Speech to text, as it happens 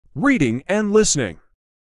Reading and listening.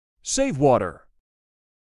 Save water.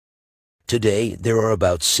 Today, there are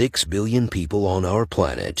about 6 billion people on our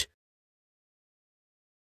planet.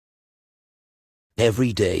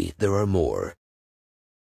 Every day, there are more.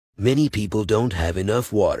 Many people don't have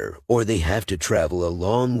enough water, or they have to travel a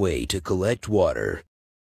long way to collect water.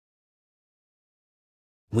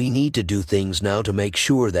 We need to do things now to make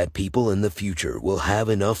sure that people in the future will have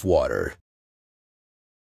enough water.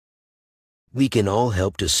 We can all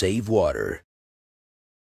help to save water.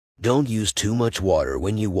 Don't use too much water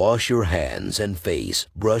when you wash your hands and face,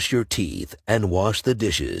 brush your teeth, and wash the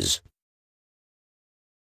dishes.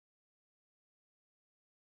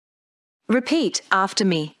 Repeat after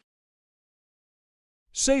me.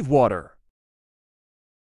 Save water.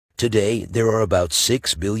 Today, there are about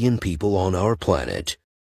 6 billion people on our planet.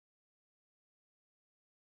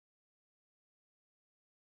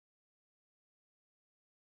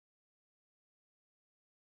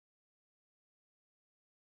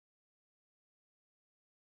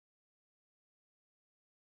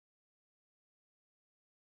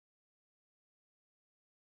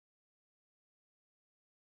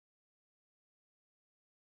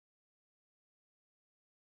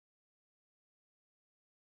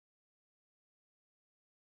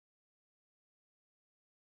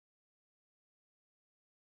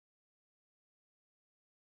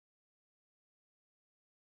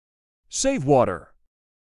 Save water.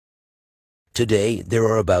 Today, there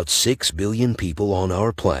are about 6 billion people on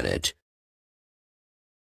our planet.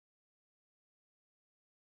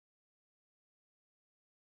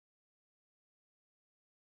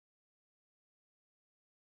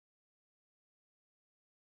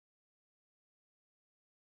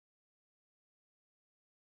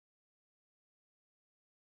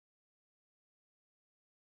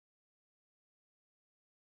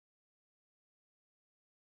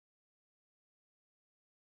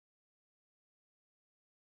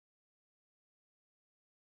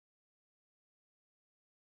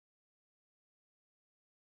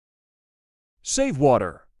 Save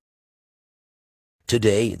water.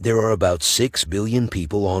 Today, there are about 6 billion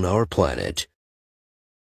people on our planet.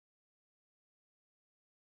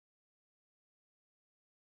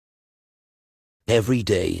 Every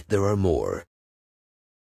day, there are more.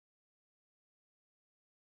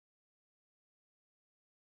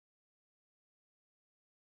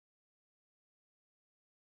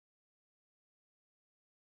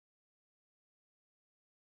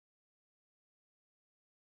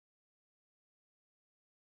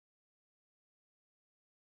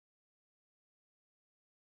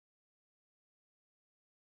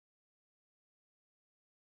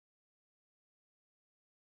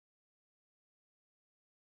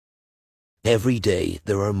 Every day,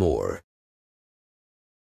 there are more.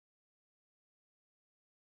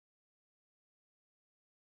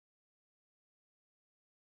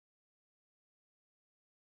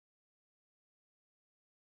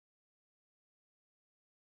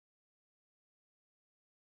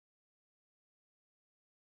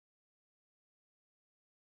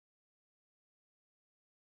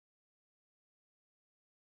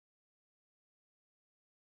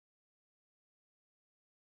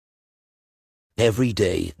 Every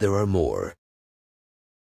day, there are more.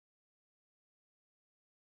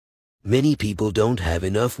 Many people don't have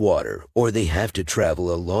enough water, or they have to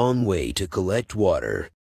travel a long way to collect water.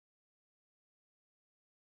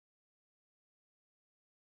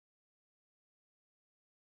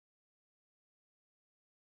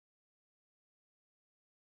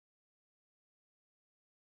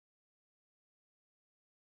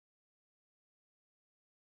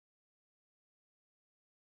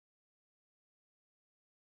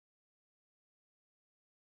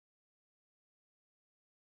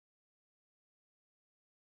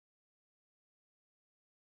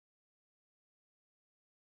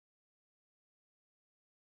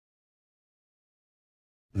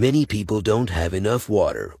 Many people don't have enough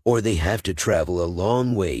water, or they have to travel a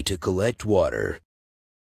long way to collect water.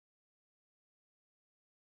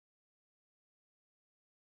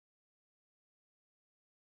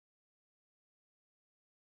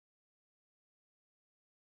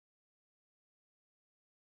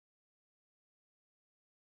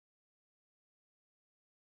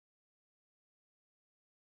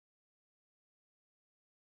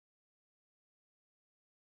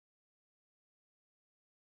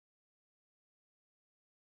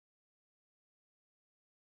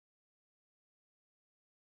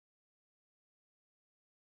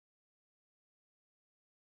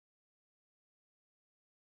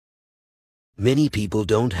 Many people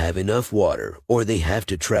don't have enough water, or they have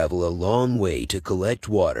to travel a long way to collect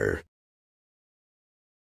water.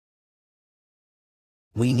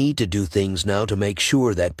 We need to do things now to make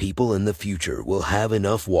sure that people in the future will have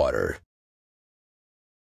enough water.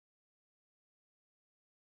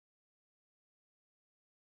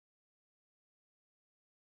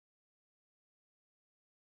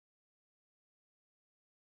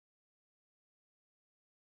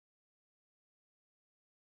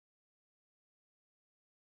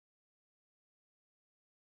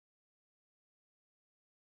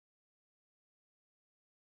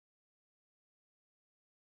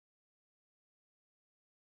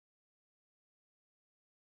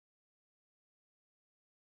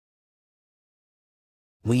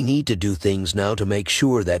 We need to do things now to make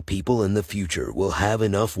sure that people in the future will have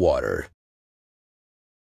enough water.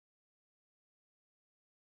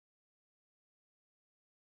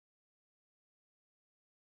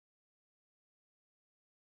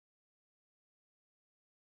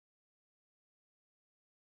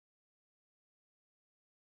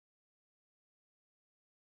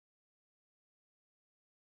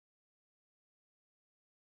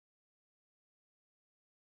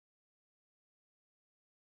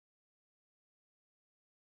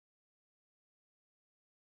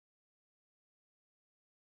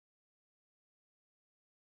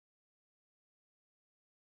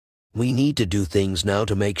 We need to do things now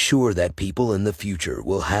to make sure that people in the future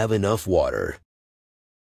will have enough water.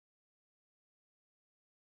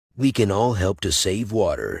 We can all help to save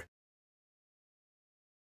water.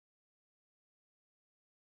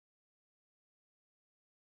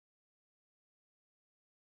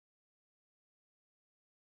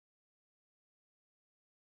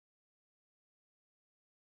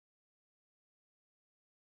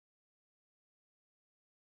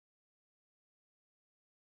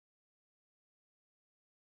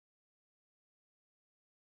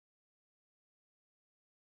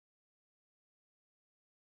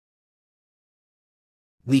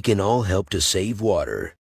 We can all help to save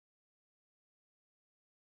water.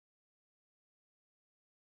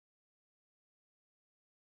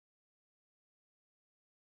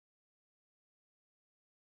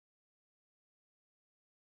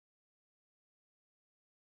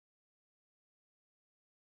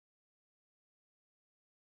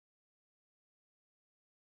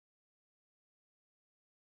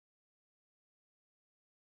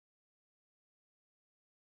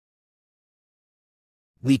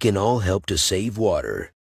 We can all help to save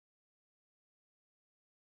water.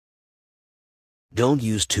 Don't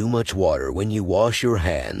use too much water when you wash your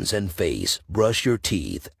hands and face, brush your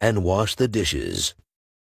teeth, and wash the dishes.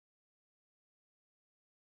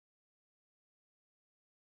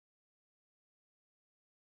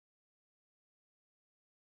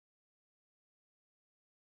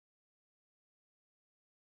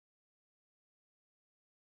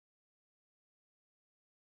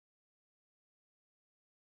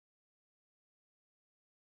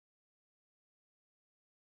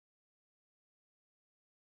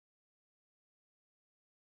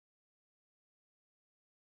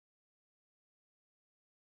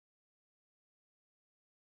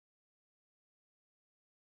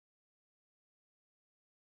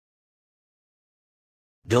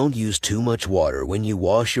 Don't use too much water when you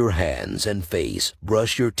wash your hands and face,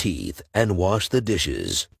 brush your teeth, and wash the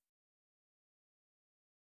dishes.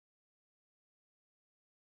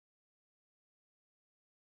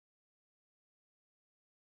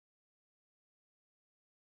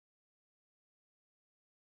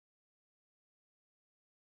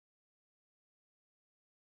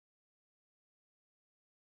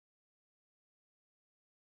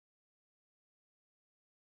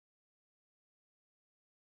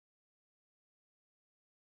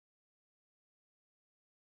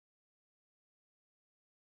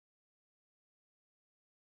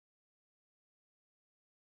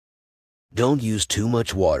 Don't use too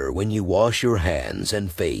much water when you wash your hands and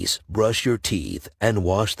face, brush your teeth, and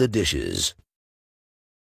wash the dishes.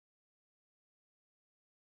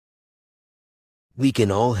 We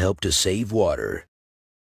can all help to save water.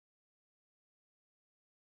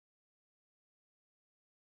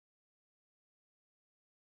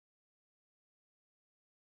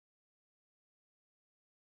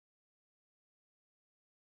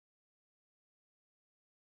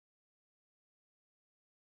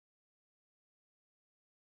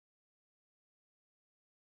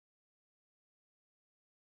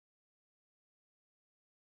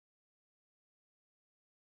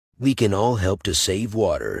 We can all help to save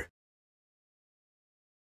water.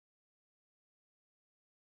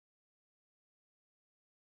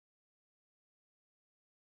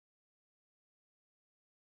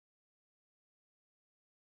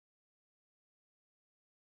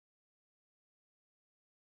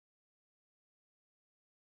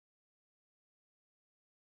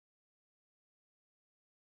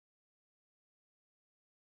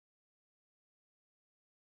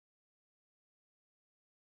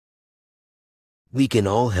 We can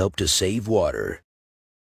all help to save water.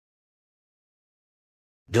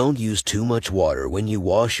 Don't use too much water when you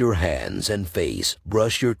wash your hands and face,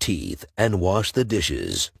 brush your teeth, and wash the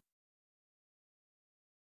dishes.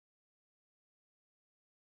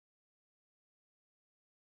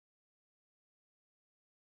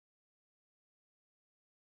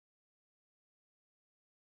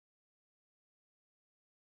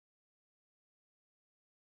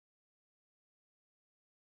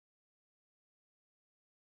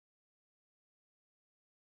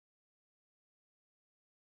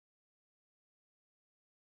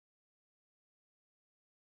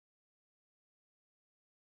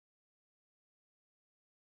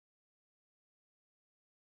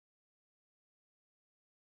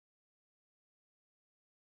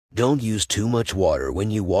 Don't use too much water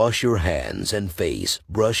when you wash your hands and face,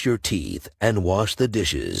 brush your teeth, and wash the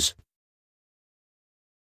dishes.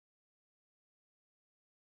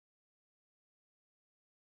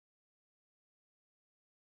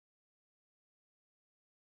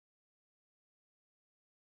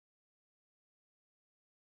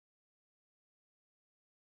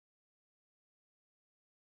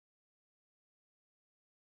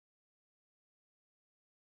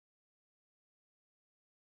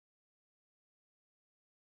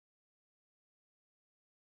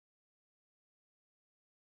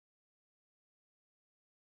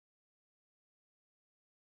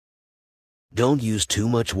 Don't use too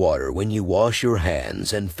much water when you wash your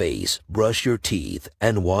hands and face, brush your teeth,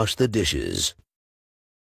 and wash the dishes.